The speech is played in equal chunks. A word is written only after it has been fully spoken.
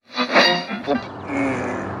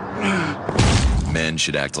men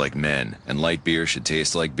should act like men, and light beer should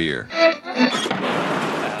taste like beer.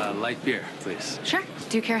 Light beer, please. Sure.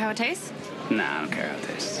 Do you care how it tastes? Nah, I don't care how it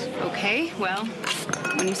tastes. Okay, well,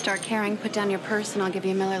 when you start caring, put down your purse and I'll give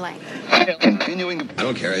you a Miller Lite. Continuing. I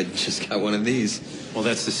don't care. I just got one of these. Well,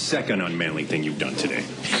 that's the second unmanly thing you've done today.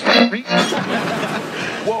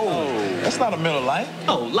 Whoa, that's not a Miller Lite.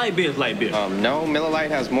 Oh, light beer is light beer. No, Miller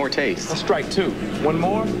Lite has more taste. That's strike two. One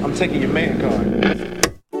more, I'm taking your man card.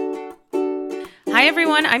 Hi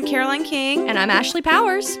everyone, I'm Caroline King. And I'm Ashley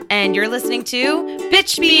Powers. And you're listening to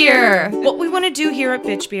Bitch Beer. What we want to do here at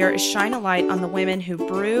Bitch Beer is shine a light on the women who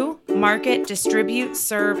brew, market, distribute,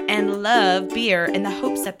 serve, and love beer in the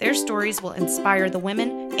hopes that their stories will inspire the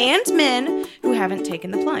women and men who haven't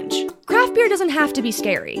taken the plunge. Craft beer doesn't have to be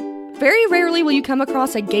scary. Very rarely will you come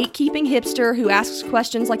across a gatekeeping hipster who asks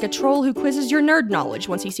questions like a troll who quizzes your nerd knowledge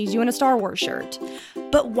once he sees you in a Star Wars shirt.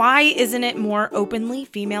 But why isn't it more openly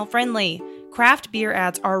female-friendly? Craft beer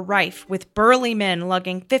ads are rife with burly men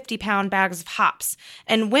lugging 50-pound bags of hops,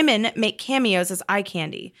 and women make cameos as eye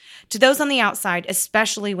candy. To those on the outside,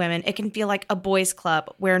 especially women, it can feel like a boys'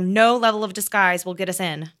 club where no level of disguise will get us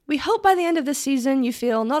in. We hope by the end of this season you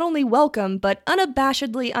feel not only welcome, but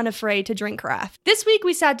unabashedly unafraid to drink craft. This week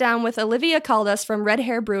we sat down with Olivia Caldas from Red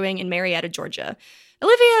Hair Brewing in Marietta, Georgia.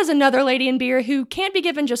 Olivia is another lady in beer who can't be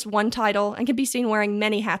given just one title and can be seen wearing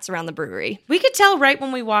many hats around the brewery. We could tell right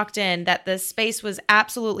when we walked in that the space was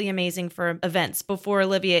absolutely amazing for events before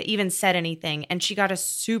Olivia even said anything, and she got us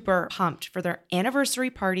super pumped for their anniversary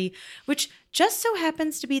party, which just so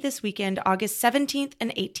happens to be this weekend, August 17th and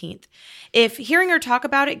 18th. If hearing her talk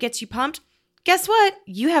about it gets you pumped, guess what?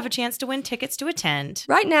 You have a chance to win tickets to attend.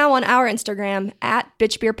 Right now on our Instagram,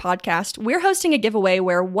 @BitchBeerPodcast, we're hosting a giveaway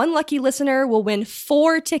where one lucky listener will win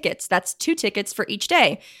 4 tickets. That's 2 tickets for each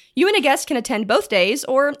day. You and a guest can attend both days,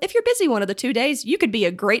 or if you're busy one of the 2 days, you could be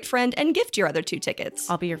a great friend and gift your other 2 tickets.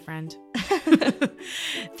 I'll be your friend.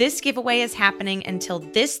 This giveaway is happening until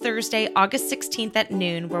this Thursday, August 16th at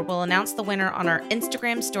noon, where we'll announce the winner on our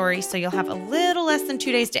Instagram story, so you'll have a little less than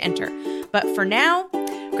 2 days to enter. But for now,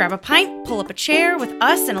 grab a pint, pull up a chair with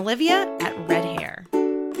us and Olivia at Red Hair.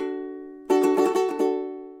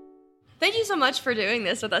 Thank you so much for doing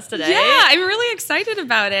this with us today. Yeah, I'm really excited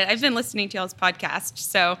about it. I've been listening to y'all's podcast,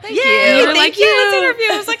 so Thank you. You were like, yeah, let's interview.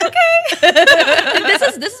 I was like,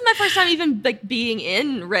 okay. This is my first time even like being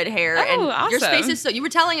in Red Hair. Oh, and awesome. Your space is so. You were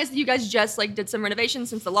telling us that you guys just like did some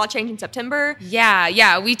renovations since the law changed in September.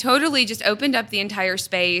 Yeah. We totally just opened up the entire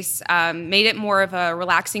space, made it more of a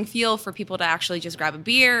relaxing feel for people to actually just grab a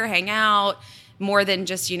beer, hang out. More than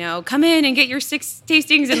just, come in and get your 6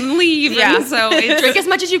 tastings and leave. Yeah. And so drink as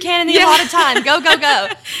much as you can in the allotted time. Go.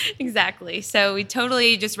 Exactly. So we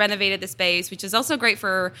totally just renovated the space, which is also great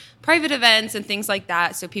for private events and things like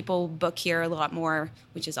that. So people book here a lot more,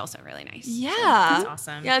 which is also really nice. Yeah. That's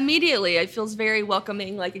awesome. Yeah, immediately. It feels very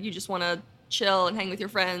welcoming, like you just want to chill and hang with your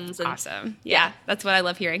friends. And Awesome. Yeah, that's what I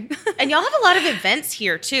love hearing. And y'all have a lot of events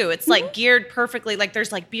here too. It's like geared perfectly. Like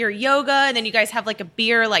there's like beer yoga, and then you guys have like a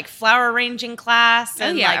beer like flower arranging class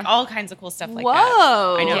and like all kinds of cool stuff like that.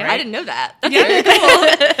 Whoa. I know, right? I didn't know that. That's very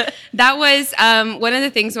cool. That was one of the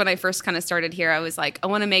things when I first kind of started here. I was like, I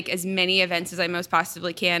want to make as many events as I most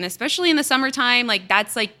possibly can, especially in the summertime. Like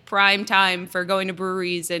that's like prime time for going to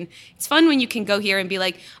breweries. And it's fun when you can go here and be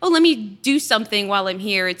like, oh, let me do something while I'm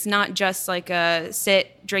here. It's not just like a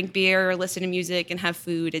sit, drink beer, listen to music, and have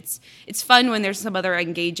food. It's fun when there's some other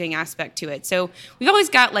engaging aspect to it. So we've always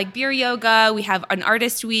got like beer yoga. We have an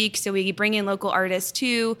artist week, so we bring in local artists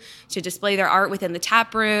too to display their art within the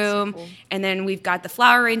tap room. So cool. And then we've got the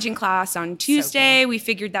flower arranging class on Tuesday. So cool. We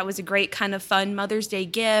figured that was a great kind of fun Mother's Day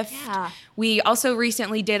gift. Yeah. We also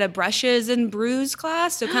recently did a brushes and brews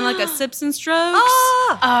class, so kind of like a sips and strokes.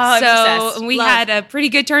 I'm we had a pretty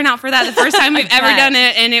good turnout for that the first time we've ever done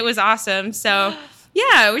it, and it was awesome. So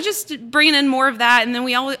yeah, we're just bringing in more of that. And then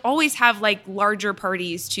we always have like larger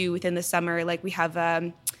parties too within the summer. Like we have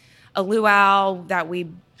a luau that we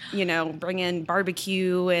bring in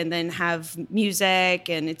barbecue and then have music,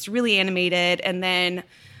 and it's really animated. And then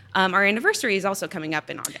our anniversary is also coming up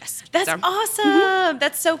in August. That's awesome. Mm-hmm.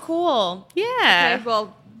 That's so cool. Yeah. Okay,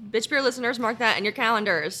 well, Bitch Beer listeners, mark that in your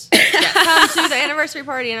calendars. Come to the anniversary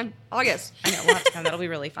party in August. I know, we'll have to come. That'll be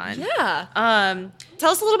really fun. Yeah.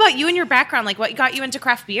 Tell us a little about you and your background, like what got you into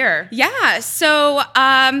craft beer. Yeah. So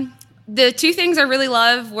The two things I really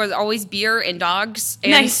love was always beer and dogs.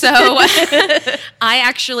 And Nice. so I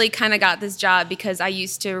actually kind of got this job because I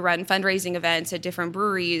used to run fundraising events at different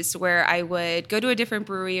breweries where I would go to a different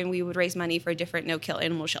brewery and we would raise money for a different no-kill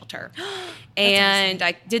animal shelter. And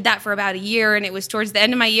I did that for about a year, and it was towards the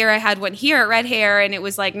end of my year I had one here at Red Hair, and it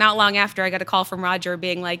was like not long after I got a call from Roger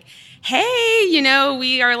being like, hey,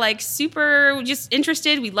 we are like super just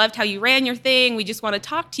interested. We loved how you ran your thing. We just want to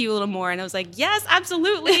talk to you a little more. And I was like, yes,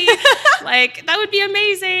 absolutely. Like, that would be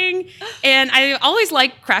amazing. And I always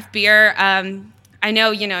liked craft beer. I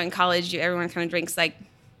know, in college, everyone kind of drinks like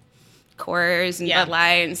Coors and Bud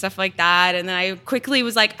Light and stuff like that. And then I quickly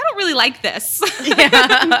was like, I don't really like this.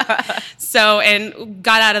 So, and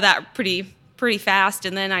got out of that pretty fast.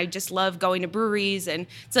 And then I just love going to breweries, and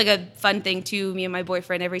it's like a fun thing too. Me and my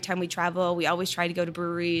boyfriend, every time we travel, we always try to go to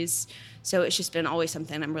breweries. So it's just been always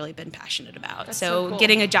something I'm really been passionate about. That's so cool.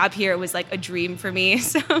 Getting a job here was like a dream for me.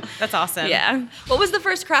 So That's awesome. yeah. What was the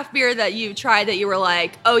first craft beer that you tried that you were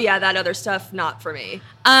like, oh yeah, that other stuff, not for me?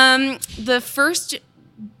 The first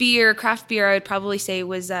craft beer I would probably say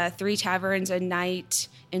was Three Taverns a Night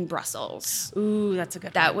in Brussels. Ooh, that's a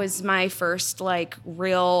good That one. was my first like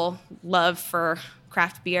real love for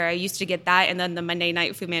craft beer. I used to get that, and then the Monday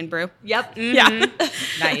Night Fu Man Brew. Yep. Yeah.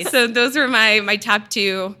 Nice. So those were my top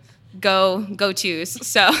two go-tos.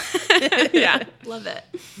 So yeah. Love it.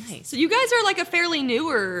 Nice. So you guys are like a fairly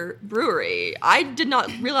newer brewery. I did not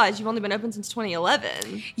realize you've only been open since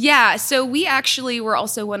 2011. Yeah, so we actually were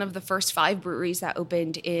also one of the first 5 breweries that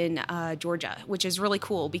opened in Georgia, which is really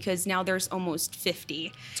cool because now there's almost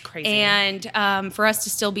 50. It's crazy. And for us to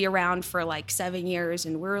still be around for like 7 years,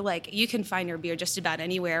 and we're like, you can find our beer just about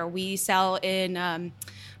anywhere. We sell in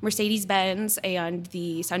Mercedes-Benz and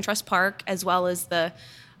the SunTrust Park, as well as the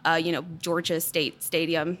Georgia State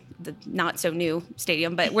Stadium, the not so new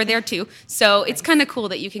stadium, but we're there too. So it's kind of cool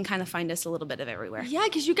that you can kind of find us a little bit of everywhere. Yeah,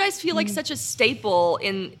 because you guys feel like such a staple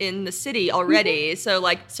in the city already. So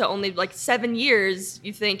only like 7 years,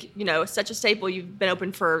 you think, such a staple, you've been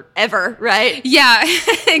open forever, right? Yeah,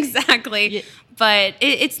 exactly. Yeah. But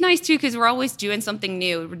it's nice too because we're always doing something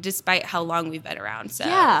new, despite how long we've been around. So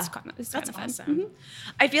Yeah. it's kind of fun. Awesome.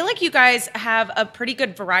 I feel like you guys have a pretty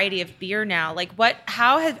good variety of beer now. Like,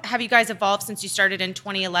 how have you guys evolved since you started in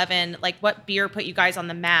 2011? Like, what beer put you guys on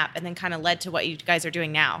the map and then kind of led to what you guys are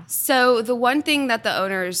doing now? So the one thing that the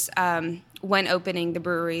owners, when opening the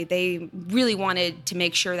brewery, they really wanted to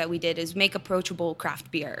make sure that we did is make approachable craft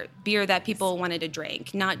beer that people wanted to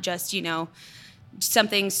drink, not just,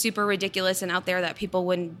 something super ridiculous and out there that people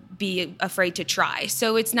wouldn't be afraid to try.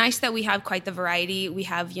 So it's nice that we have quite the variety. We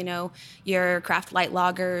have, your craft light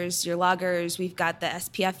lagers, your lagers. We've got the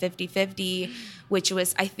SPF 50/50, which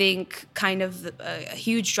was, I think, kind of a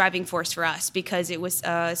huge driving force for us because it was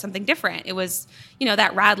something different. It was,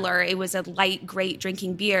 that Radler. It was a light, great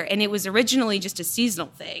drinking beer. And it was originally just a seasonal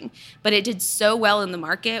thing. But it did so well in the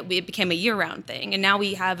market, it became a year-round thing. And now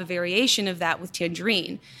we have a variation of that with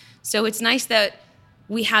Tangerine. So it's nice that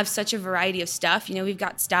we have such a variety of stuff. We've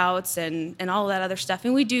got stouts and all that other stuff.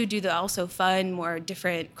 And we do the also fun, more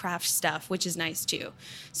different craft stuff, which is nice too.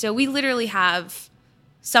 So we literally have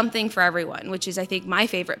something for everyone, which is, I think, my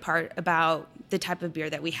favorite part about the type of beer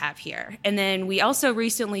that we have here. And then we also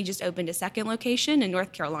recently just opened a second location in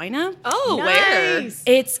North Carolina. Oh, where?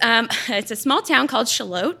 It's a small town called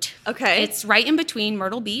Charlotte. Okay. It's right in between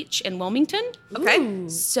Myrtle Beach and Wilmington. Okay.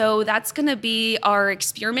 So that's going to be our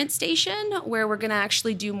experiment station where we're going to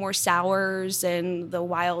actually do more sours and the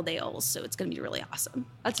wild ales. So it's going to be really awesome.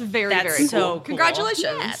 That's very, That's very so cool. cool. Congratulations.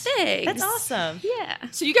 Yeah, thanks. That's awesome. Yeah.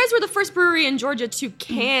 So you guys were the first brewery in Georgia to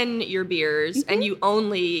can your beers, and you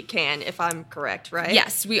only can, if I'm correct, right?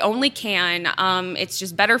 Yes, we only can. It's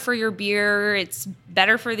just better for your beer. It's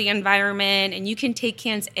better for the environment, and you can take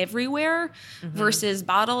cans everywhere versus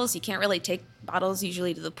bottles. You can't really take bottles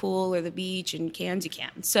usually to the pool or the beach, and cans you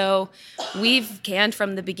can. So we've canned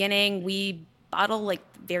from the beginning. We bottle like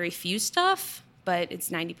very few stuff, but it's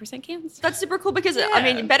 90% cans. That's super cool because,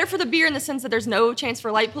 better for the beer in the sense that there's no chance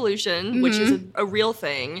for light pollution, which is a real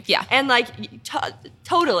thing. Yeah. And,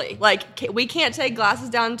 totally. We can't take glasses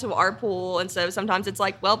down to our pool, and so sometimes it's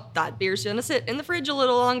like, well, that beer's going to sit in the fridge a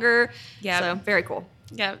little longer. Yeah. So, very cool.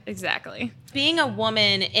 Yeah, exactly. Being a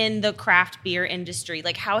woman in the craft beer industry,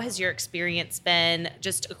 like, how has your experience been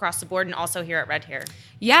just across the board and also here at Red Hair?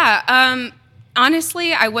 Yeah,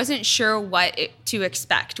 honestly, I wasn't sure what to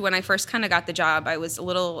expect. When I first kind of got the job, I was a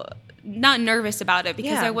little not nervous about it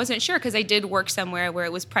because I wasn't sure because I did work somewhere where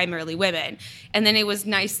it was primarily women. And then it was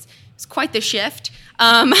nice. It's quite the shift.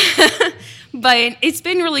 But it's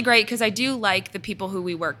been really great because I do like the people who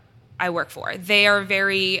we work I work for. They are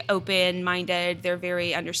very open-minded. They're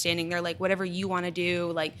very understanding. They're like, whatever you want to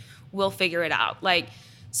do, like, we'll figure it out. Like,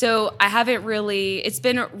 so I haven't really, it's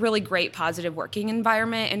been a really great positive working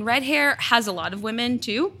environment. And Red Hair has a lot of women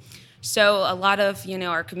too. So a lot of,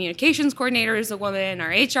 our communications coordinator is a woman, our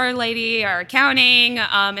HR lady, our accounting,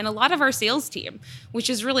 and a lot of our sales team, which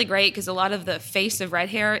is really great because a lot of the face of Red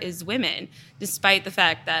Hair is women, despite the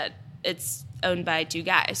fact that it's owned by 2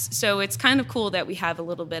 guys. So it's kind of cool that we have a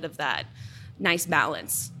little bit of that nice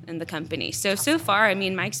balance in the company. So far, I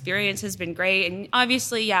mean, my experience has been great. And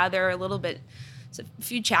obviously, there are a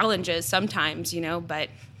few challenges sometimes, but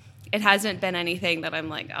it hasn't been anything that I'm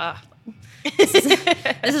like, this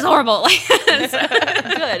is horrible.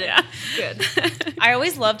 Good. Yeah. Good. I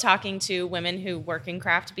always love talking to women who work in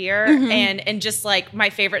craft beer, and just like my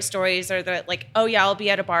favorite stories are the like, oh yeah, I'll be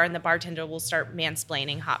at a bar and the bartender will start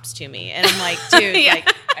mansplaining hops to me, and I'm like, dude,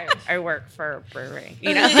 like I work for a brewery,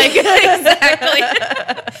 like exactly.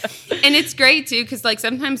 And it's great too because like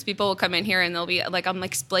sometimes people will come in here and they'll be like, I'm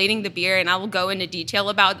explaining the beer and I will go into detail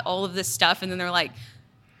about all of this stuff, and then they're like,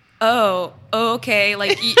 oh okay,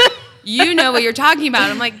 like. You know what you're talking about.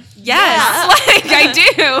 I'm like, yes, like I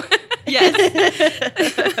do.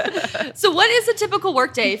 Yes. So what is a typical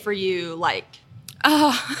workday for you like?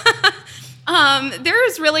 There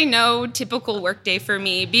is really no typical workday for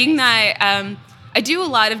me, being that I do a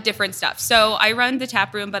lot of different stuff. So I run the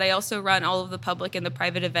tap room, but I also run all of the public and the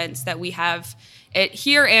private events that we have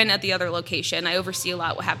here and at the other location. I oversee a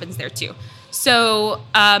lot what happens there too. So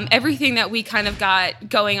everything that we kind of got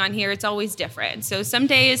going on here, it's always different. So some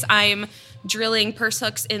days I'm drilling purse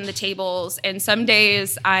hooks in the tables, and some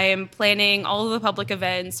days I'm planning all of the public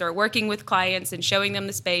events or working with clients and showing them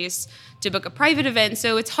the space to book a private event.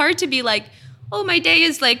 So it's hard to be like, oh, my day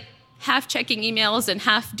is like half checking emails and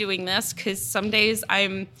half doing this, because some days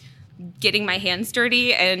I'm getting my hands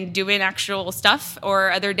dirty and doing actual stuff,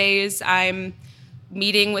 or other days I'm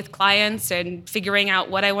meeting with clients and figuring out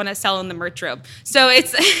what I want to sell in the merch room. So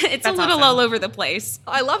it's a little awesome. All over the place.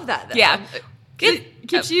 I love that, though. Yeah. It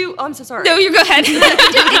keeps you, I'm so sorry. No, you go ahead.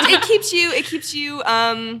 it keeps you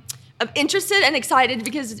interested and excited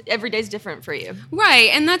because every day's different for you. Right.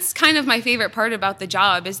 And that's kind of my favorite part about the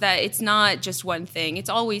job, is that it's not just one thing. It's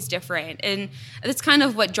always different. And that's kind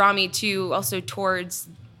of what drew me to also towards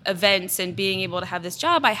events and being able to have this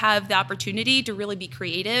job. I have the opportunity to really be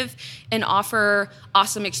creative and offer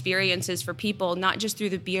awesome experiences for people, not just through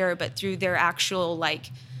the beer, but through their actual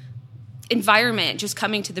environment, just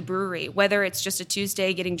coming to the brewery, whether it's just a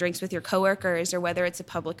Tuesday getting drinks with your coworkers or whether it's a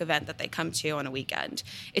public event that they come to on a weekend.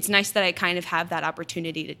 It's nice that I kind of have that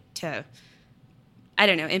opportunity to I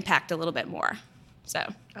don't know, impact a little bit more. So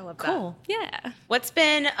I love that. Cool. Yeah. What's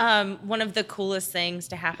been one of the coolest things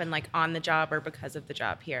to happen on the job or because of the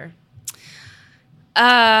job here?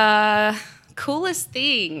 Coolest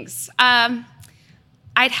things. I'd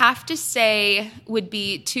have to say would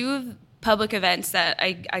be 2 public events that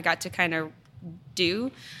I got to kind of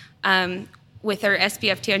do. With our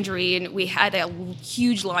SPF Tangerine, we had a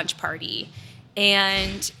huge launch party.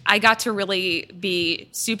 And I got to really be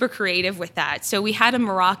super creative with that. So we had a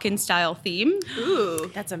Moroccan-style theme. Ooh,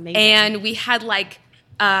 that's amazing. And we had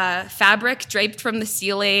fabric draped from the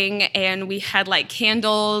ceiling, and we had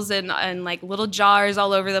candles and little jars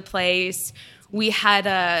all over the place. We had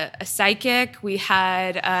a psychic. We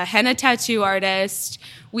had a henna tattoo artist.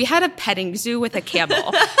 We had a petting zoo with a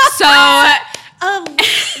camel. So... where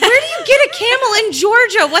do you get a camel in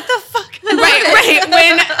Georgia? What the fuck? Right.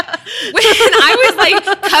 When I was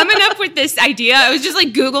coming up with this idea, I was just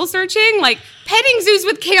Google searching petting zoos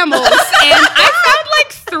with camels, and I found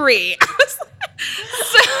 3. I was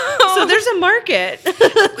so there's a market.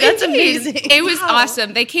 That's amazing. It was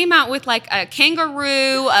awesome. They came out with a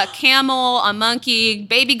kangaroo, a camel, a monkey,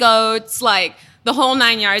 baby goats, the whole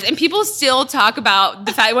 9 yards. And people still talk about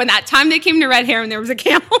the fact when that time they came to Red Hair and there was a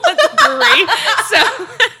camel at the brewery. So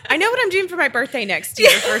I know what I'm doing for my birthday next year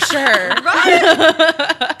for sure.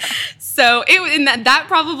 Right. So that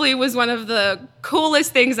probably was one of the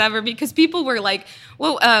coolest things ever, because people were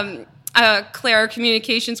Claire,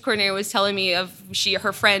 communications coordinator, was telling me of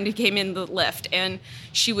her friend who came in the lift, and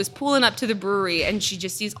she was pulling up to the brewery and she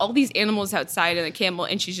just sees all these animals outside and a camel,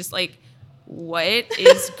 and she's just like, what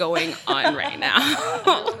is going on right now?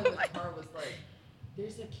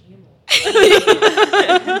 There's a camel.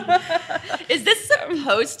 Is this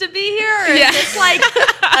supposed to be here? Or is this a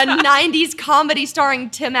 90s comedy starring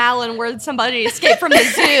Tim Allen where somebody escaped from the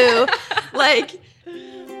zoo?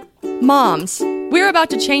 Moms, we're about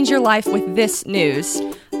to change your life with this news.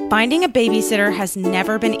 Finding a babysitter has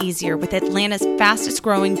never been easier with Atlanta's fastest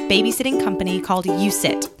growing babysitting company called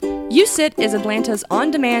YouSit. USIT is Atlanta's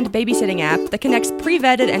on-demand babysitting app that connects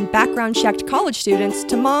pre-vetted and background-checked college students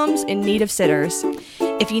to moms in need of sitters.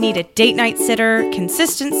 If you need a date night sitter,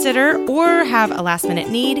 consistent sitter, or have a last-minute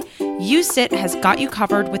need, USIT has got you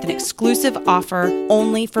covered with an exclusive offer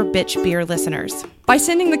only for Bitch Beer listeners. By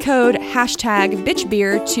sending the code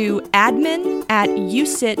 #BitchBeer to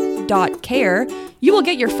admin@usit.care, you will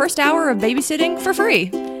get your first hour of babysitting for free.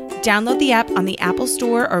 Download the app on the Apple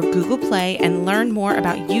Store or Google Play and learn more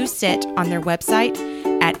about USIT on their website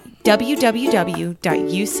at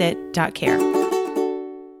www.usit.care.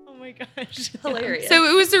 Oh my gosh. Hilarious. So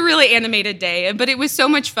it was a really animated day, but it was so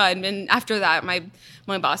much fun. And after that, my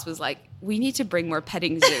boss was like, we need to bring more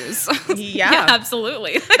petting zoos. Yeah.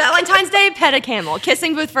 Absolutely. Valentine's Day, pet a camel.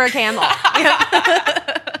 Kissing booth for a camel.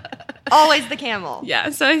 Always the camel. Yeah,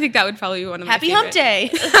 so I think that would probably be one of my Happy favorite. Hump Day.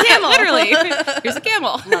 Camel. Literally. Here's a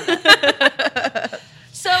camel.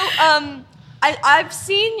 So, I've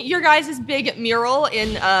seen your guys' big mural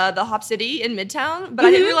in the Hop City in Midtown, but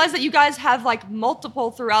I didn't realize that you guys have like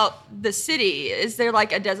multiple throughout the city. Is there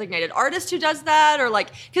like a designated artist who does that, or like,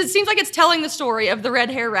 because it seems like it's telling the story of the red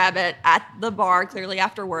hair rabbit at the bar, clearly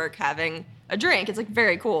after work, having a drink. It's like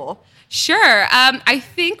very cool. Sure. I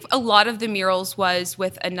think a lot of the murals was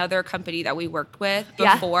with another company that we worked with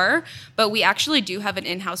before, but we actually do have an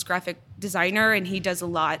in-house graphic designer, and he does a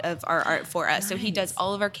lot of our art for us. Nice. So he does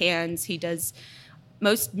all of our cans. He does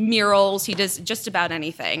most murals. He does just about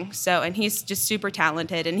anything. So, and he's just super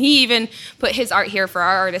talented. And he even put his art here for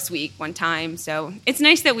our Artist Week one time. So it's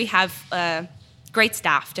nice that we have great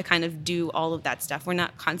staff to kind of do all of that stuff. We're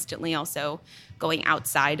not constantly also going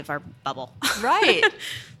outside of our bubble. Right.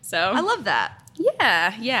 So I love that.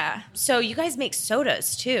 Yeah. So you guys make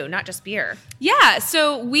sodas too, not just beer. Yeah,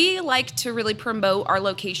 so we like to really promote our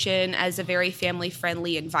location as a very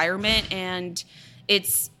family-friendly environment, and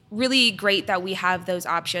it's really great that we have those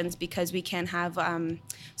options because we can have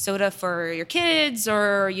soda for your kids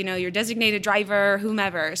or, your designated driver,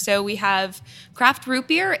 whomever. So we have craft root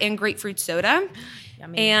beer and grapefruit soda.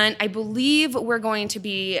 Yummy. And I believe we're going to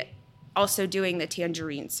be also doing the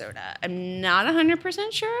tangerine soda. I'm not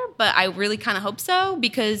 100% sure, but I really kind of hope so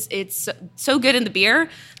because it's so good in the beer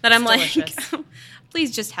that I'm like,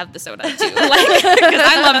 please just have the soda too. Because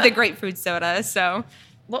I love the grapefruit soda. So,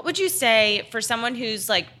 what would you say for someone who's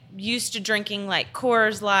like used to drinking like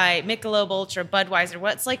Coors Light, Michelob Ultra, Budweiser?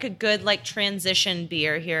 What's like a good like transition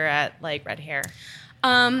beer here at like Red Hair?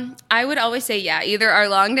 I would always say, either our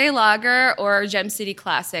Long Day Lager or our Gem City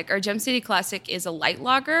Classic. Our Gem City Classic is a light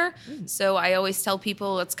lager, so I always tell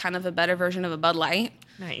people it's kind of a better version of a Bud Light.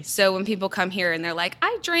 Nice. So when people come here and they're like,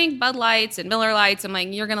 I drink Bud Lights and Miller Lights, I'm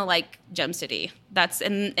like, you're going to like Gem City.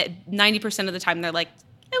 And 90% of the time they're like,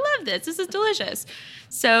 I love this. This is delicious.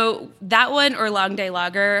 So that one or Long Day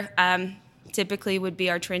Lager typically would be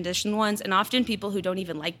our transition ones. And often people who don't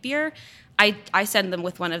even like beer, I send them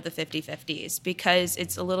with one of the 50/50s because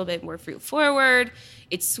it's a little bit more fruit forward,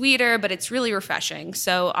 it's sweeter, but it's really refreshing.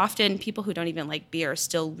 So often people who don't even like beer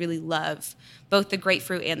still really love both the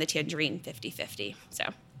grapefruit and the tangerine 50/50. So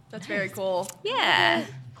that's very cool. Yeah.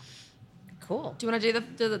 Cool. Do you want to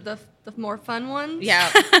do the more fun ones?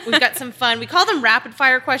 Yeah, we've got some fun. We call them rapid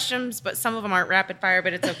fire questions, but some of them aren't rapid fire,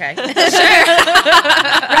 but it's okay. Sure.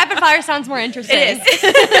 Rapid fire sounds more interesting. It is.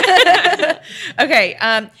 Okay.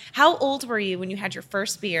 How old were you when you had your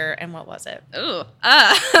first beer, and what was it?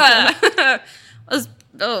 I was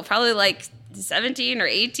probably like 17 or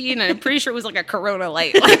 18, and I'm pretty sure it was like a Corona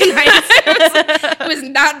Light. It was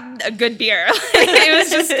not a good beer. It was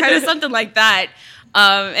just kind of something like that.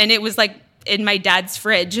 And it was like in my dad's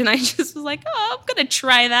fridge, and I just was like, oh, I'm gonna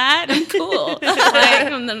try that. I'm cool.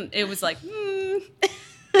 And then it was like,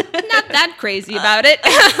 not that crazy about it.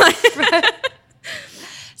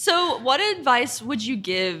 So what advice would you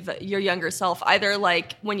give your younger self, either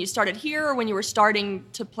like when you started here or when you were starting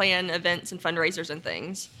to plan events and fundraisers and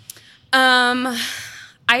things?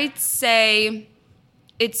 I'd say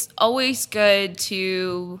it's always good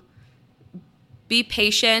to be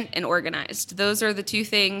patient and organized. Those are the two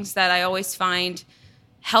things that I always find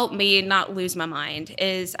help me not lose my mind.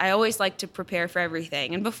 Is I always like to prepare for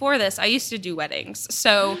everything. And before this, I used to do weddings.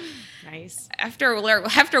 So nice. After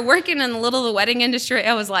working in a little of the wedding industry,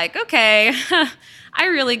 I was like, okay, I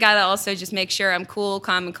really got to also just make sure I'm cool,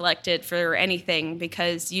 calm, and collected for anything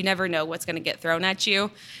because you never know what's going to get thrown at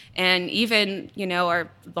you. And even,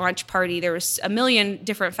 our launch party, there was a million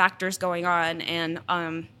different factors going on. And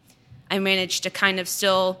I managed to kind of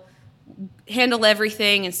still handle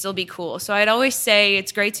everything and still be cool. So I'd always say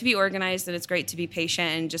it's great to be organized and it's great to be patient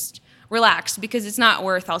and just relaxed, because it's not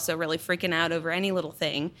worth also really freaking out over any little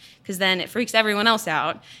thing, because then it freaks everyone else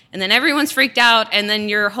out, and then everyone's freaked out, and then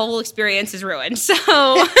your whole experience is ruined. So,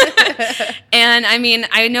 and I mean,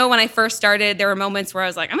 I know when I first started, there were moments where I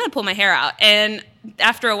was like, I'm going to pull my hair out. And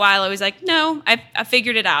after a while, I was like, no, I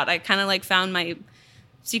figured it out. I kind of like found my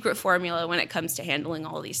secret formula when it comes to handling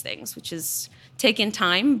all these things, which is taking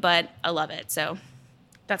time, but I love it. So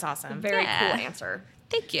That's awesome. Very cool answer.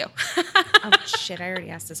 thank you. Oh shit! I already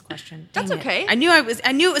asked this question. That's Dang it. okay. I knew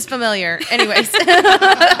it was familiar. Anyways.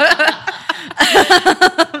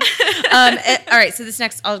 All right. So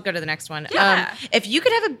I'll go to the next one. Yeah. If you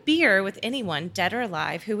could have a beer with anyone, dead or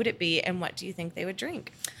alive, who would it be, and what do you think they would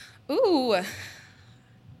drink? Ooh.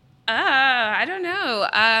 I don't know.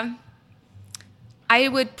 I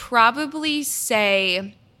would probably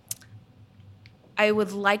say I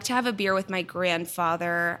would like to have a beer with my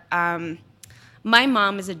grandfather. My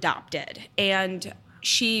mom is adopted, and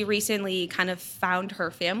she recently kind of found her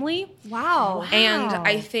family. Wow. And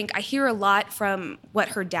I think I hear a lot from what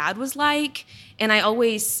her dad was like. And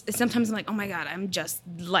sometimes I'm like, oh my God, I'm just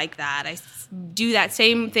like that. I do that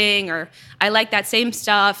same thing, or I like that same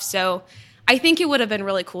stuff. So I think it would have been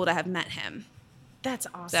really cool to have met him. That's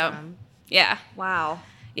So, awesome. yeah. Wow.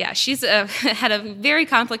 Yeah, she's had a very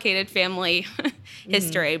complicated family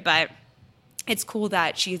history, but it's cool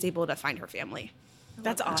that she is able to find her family.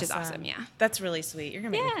 That's awesome. Which is awesome, yeah. That's really sweet. You're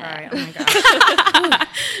gonna make me Yeah. cry. Oh my gosh.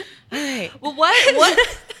 All right. Well, what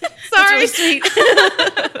Sorry. Sweet.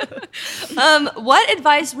 what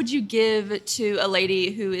advice would you give to a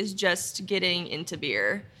lady who is just getting into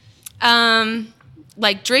beer?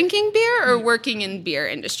 Like drinking beer or working in beer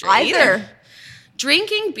industry? Either.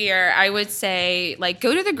 Drinking beer, I would say, like,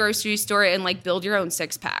 go to the grocery store and, like, build your own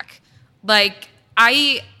six-pack. Like,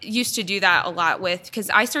 I used to do that a lot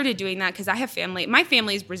because I started doing that because I have family. My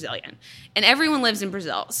family is Brazilian, and everyone lives in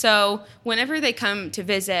Brazil. So whenever they come to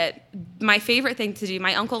visit, my favorite thing to do,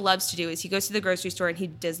 my uncle loves to do, is he goes to the grocery store and he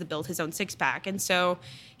does build his own six-pack. And so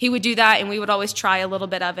he would do that, and we would always try a little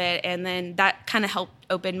bit of it, and then that kind of helped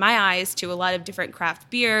open my eyes to a lot of different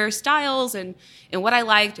craft beer styles and what I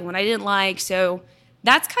liked and what I didn't like. So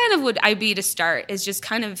that's kind of what I'd be to start, is just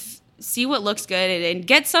kind of see what looks good and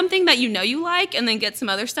get something that you know you like, and then get some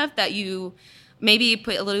other stuff that you maybe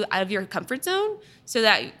put a little out of your comfort zone, so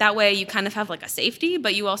that way you kind of have like a safety,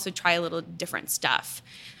 but you also try a little different stuff.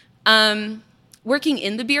 Working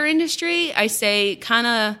in the beer industry, I say kind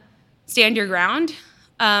of stand your ground,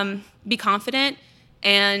 be confident,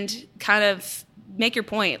 and kind of make your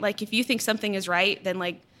point. Like, if you think something is right, then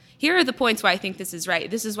like, here are the points why I think this is right.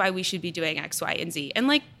 This is why we should be doing X, Y, and Z. And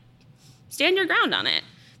like, stand your ground on it.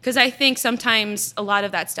 Because I think sometimes a lot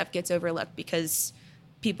of that stuff gets overlooked because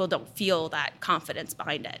people don't feel that confidence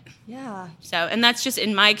behind it. Yeah. So, and that's just,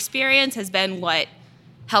 in my experience, has been what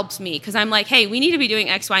helps me. Because I'm like, hey, we need to be doing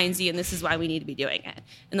X, Y, and Z, and this is why we need to be doing it.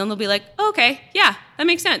 And then they'll be like, oh, okay, yeah, that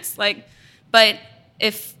makes sense. Like, but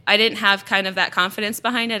if I didn't have kind of that confidence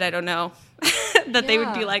behind it, I don't know that they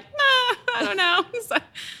would be like, nah, I don't know. So,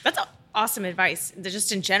 That's awesome advice,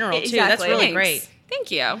 just in general, too. Exactly. That's really thanks. great. Thank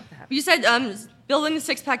you. You said building the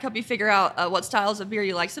six-pack helped you figure out what styles of beer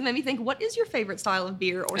you like. So it made me think, what is your favorite style of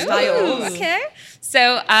beer or styles? Okay.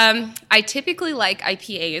 So I typically like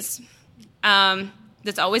IPAs.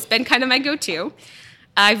 That's always been kind of my go-to.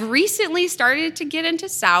 I've recently started to get into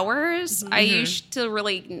sours. I used to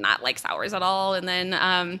really not like sours at all. And then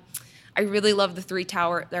I really love the Three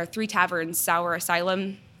Taverns Sour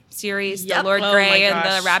Asylum series, Yep. the Lord Oh Grey my and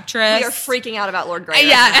gosh. the Rapturous. We are freaking out about Lord Grey.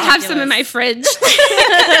 Yeah, I right now. have some in my fridge.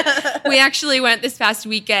 We actually went this past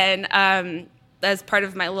weekend as part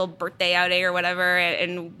of my little birthday outing or whatever,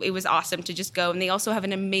 and it was awesome to just go. And they also have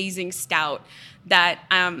an amazing stout that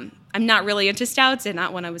I'm not really into stouts, and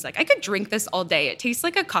not when I was like, I could drink this all day. It tastes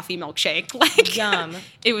like a coffee milkshake. Like, Yum.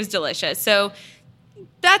 It was delicious. So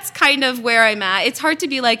that's kind of where I'm at. It's hard to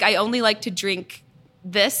be like, I only like to drink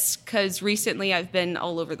this, because recently I've been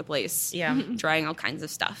all over the place, trying all kinds of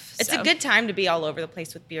stuff. It's a good time to be all over the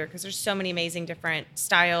place with beer, because there's so many amazing different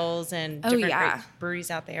styles and different great breweries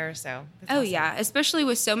out there. So that's awesome. Yeah, especially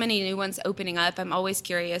with so many new ones opening up, I'm always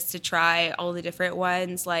curious to try all the different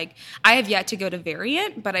ones. Like, I have yet to go to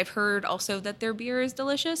Variant, but I've heard also that their beer is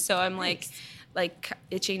delicious. So I'm like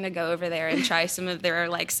itching to go over there and try some of their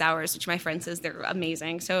like sours, which my friend says they're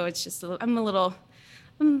amazing. So it's just I'm a little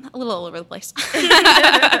all over the place.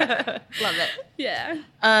 Love it. Yeah.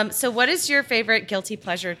 So what is your favorite guilty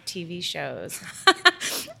pleasure TV shows?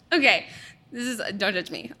 Okay. This is, don't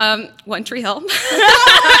judge me. One Tree Hill. Nice.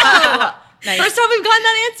 First time we've gotten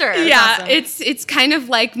that answer. Yeah, awesome. it's kind of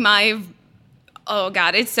like my Oh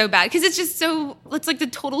God, it's so bad because it's just so. It's like the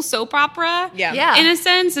total soap opera, Yeah. in a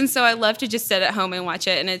sense. And so I love to just sit at home and watch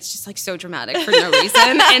it, and it's just like so dramatic for no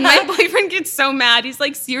reason. And my boyfriend gets so mad. He's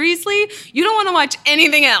like, "Seriously, you don't want to watch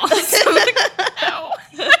anything else?" I'm like, no.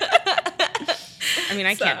 I mean,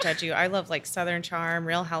 I can't judge you. I love like Southern Charm,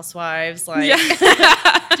 Real Housewives, like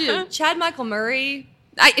Dude, Chad Michael Murray.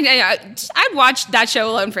 I'd watch that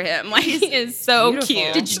show alone for him. Like, he is so beautiful.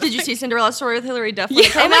 cute. Did you see Cinderella Story with Hilary Duff? When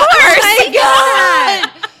it Yeah, came of out? course. Oh my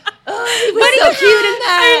God. Oh, he was so cute in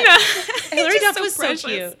that. I know. Hilary He's just Duff was so precious.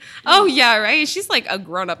 cute. Oh yeah, right. She's like a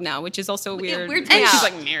grown up now, which is also weird. weird And thing. she's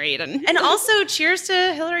like married and And also, cheers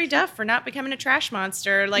to Hilary Duff for not becoming a trash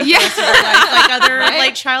monster like Yeah. the rest of her life, like other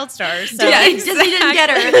like child stars. So. Yeah, Disney didn't get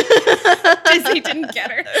her. Disney didn't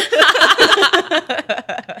get her.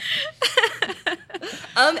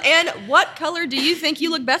 And what color do you think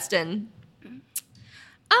you look best in?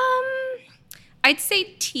 I'd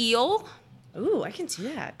say teal. Ooh, I can see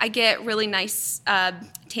that. I get really nice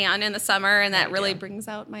tan in the summer, and that really brings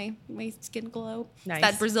out my skin glow. Nice.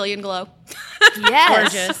 That Brazilian glow. Yes.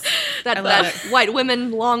 Gorgeous. That, I love that it. white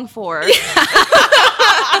women long for.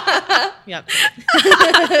 Yep.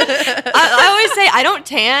 I always say I don't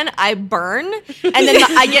tan, I burn, and then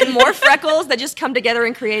I get more freckles that just come together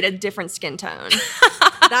and create a different skin tone.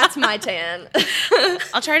 That's my tan.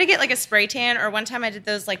 I'll try to get like a spray tan, or one time I did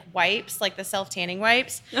those like wipes, like the self-tanning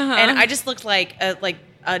wipes, and I just looked like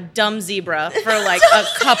a dumb zebra for like a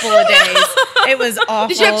couple of days. It was awful.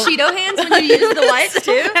 Did you have Cheeto hands when you used the wipes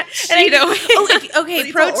too?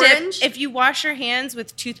 Okay, pro Little tip: orange? if you wash your hands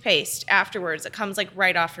with toothpaste afterwards, it comes like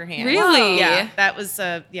right off your hand. Really? Yeah, that was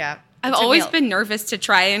yeah. I've always been nervous to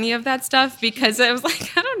try any of that stuff because I was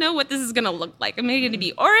like, I don't know what this is going to look like. Am I going to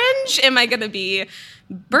be orange? Am I going to be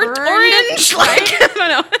burnt Burned? orange? Like, I don't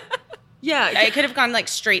know. Yeah. I could have gone like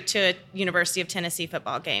straight to a University of Tennessee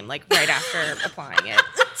football game, like right after applying it.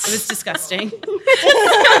 It was disgusting.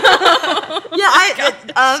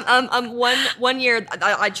 One year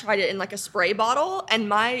I tried it in like a spray bottle,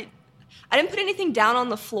 and I didn't put anything down on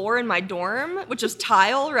the floor in my dorm, which was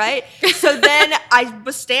tile, right? So then I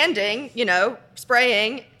was standing,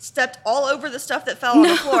 spraying, stepped all over the stuff that fell on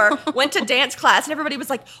the floor, went to dance class, and everybody was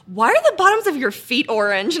like, "Why are the bottoms of your feet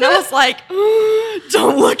orange?" And I was like,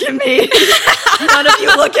 "Don't look at me. None of you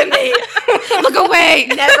look at me. Look away."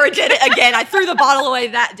 Never did it again. I threw the bottle away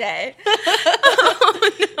that day.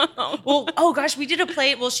 Well, oh gosh, we did a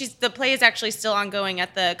play. Well, the play is actually still ongoing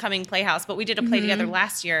at the Cumming Playhouse, but we did a play together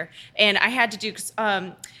last year, and I had to do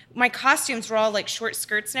my costumes were all like short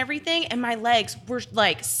skirts and everything, and my legs were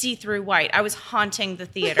like see-through white. I was haunting the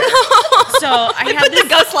theater. So I had Put the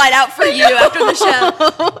ghost light out for you after the show.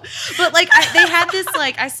 But like they had this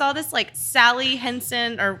like I saw this like Sally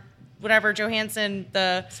Henson or whatever Johansson,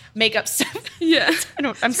 the makeup stuff. Yeah.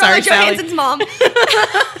 I'm sorry, Scarlett Sally. Johansson's mom.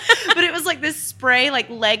 But it was like this spray, like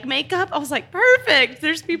leg makeup. I was like, perfect.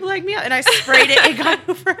 There's people like me. And I sprayed it. It got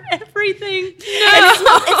over everything. And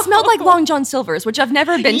it smelled like Long John Silver's, which I've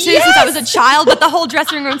never been to since I was a child, but the whole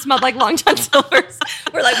dressing room smelled like Long John Silver's.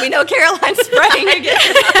 We're like, we know Caroline's spraying again.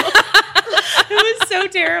 It was so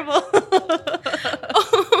terrible.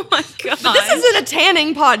 Oh my God. This isn't a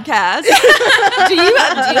tanning podcast. Do you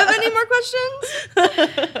have any more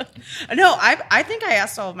questions? No, I think I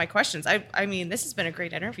asked all of my questions. I mean, this has been a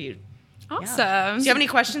great interview. Awesome. Yeah. Do you have any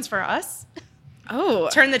questions for us? Oh.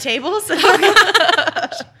 Turn the tables?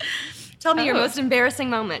 Tell me your most embarrassing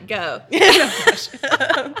moment. Go.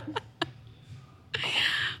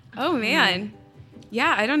 Oh, man.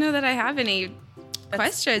 Yeah, I don't know that I have any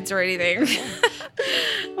questions or anything.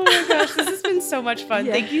 Oh my gosh, this has been so much fun.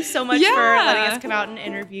 Yeah. Thank you so much Yeah. for letting us come out and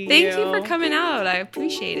interview you. Thank you for coming out. I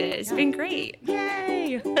appreciate it. It's been great.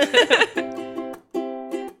 Yay!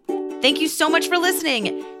 Thank you so much for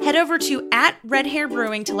listening. Head over to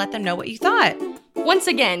 @RedHairBrewing to let them know what you thought. Once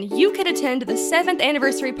again, you could attend the 7th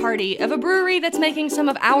anniversary party of a brewery that's making some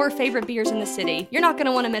of our favorite beers in the city. You're not going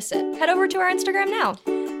to want to miss it. Head over to our Instagram now.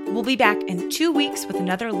 We'll be back in 2 weeks with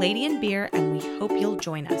another Lady in Beer, and we hope you'll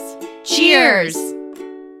join us. Cheers!